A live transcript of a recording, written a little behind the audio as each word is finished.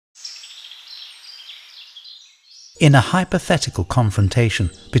In a hypothetical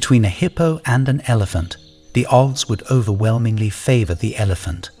confrontation between a hippo and an elephant, the odds would overwhelmingly favor the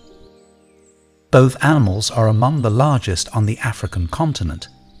elephant. Both animals are among the largest on the African continent,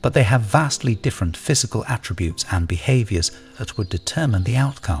 but they have vastly different physical attributes and behaviors that would determine the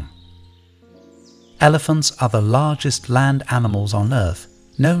outcome. Elephants are the largest land animals on Earth,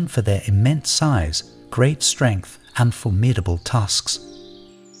 known for their immense size, great strength, and formidable tusks.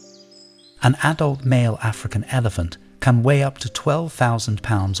 An adult male African elephant can weigh up to 12,000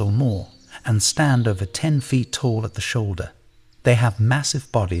 pounds or more and stand over 10 feet tall at the shoulder. They have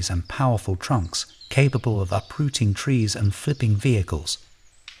massive bodies and powerful trunks, capable of uprooting trees and flipping vehicles.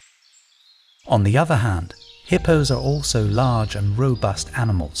 On the other hand, hippos are also large and robust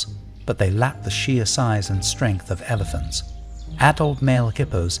animals, but they lack the sheer size and strength of elephants. Adult male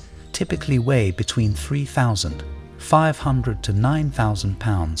hippos typically weigh between 3,500 to 9,000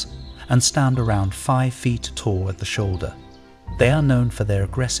 pounds and stand around 5 feet tall at the shoulder. They are known for their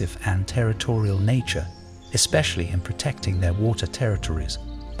aggressive and territorial nature, especially in protecting their water territories,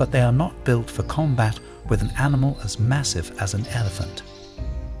 but they are not built for combat with an animal as massive as an elephant.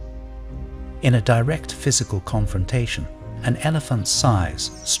 In a direct physical confrontation, an elephant's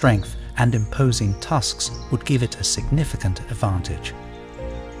size, strength, and imposing tusks would give it a significant advantage.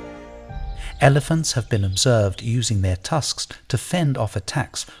 Elephants have been observed using their tusks to fend off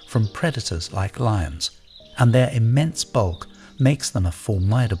attacks from predators like lions, and their immense bulk makes them a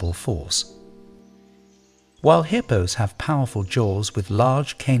formidable force. While hippos have powerful jaws with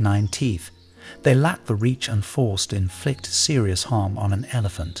large canine teeth, they lack the reach and force to inflict serious harm on an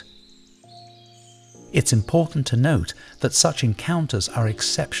elephant. It's important to note that such encounters are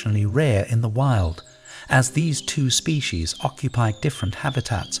exceptionally rare in the wild, as these two species occupy different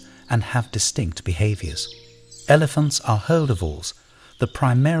habitats and have distinct behaviors. Elephants are herbivores that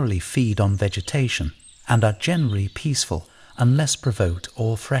primarily feed on vegetation and are generally peaceful unless provoked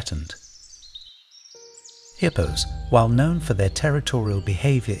or threatened. Hippos, while known for their territorial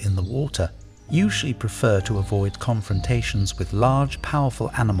behavior in the water, usually prefer to avoid confrontations with large,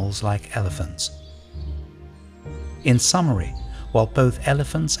 powerful animals like elephants. In summary, while both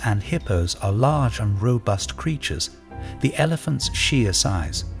elephants and hippos are large and robust creatures, the elephant's sheer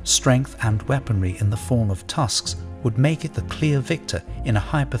size, strength, and weaponry in the form of tusks would make it the clear victor in a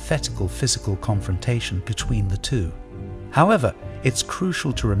hypothetical physical confrontation between the two. However, it's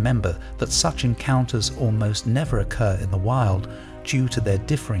crucial to remember that such encounters almost never occur in the wild due to their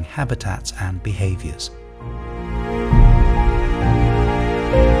differing habitats and behaviors.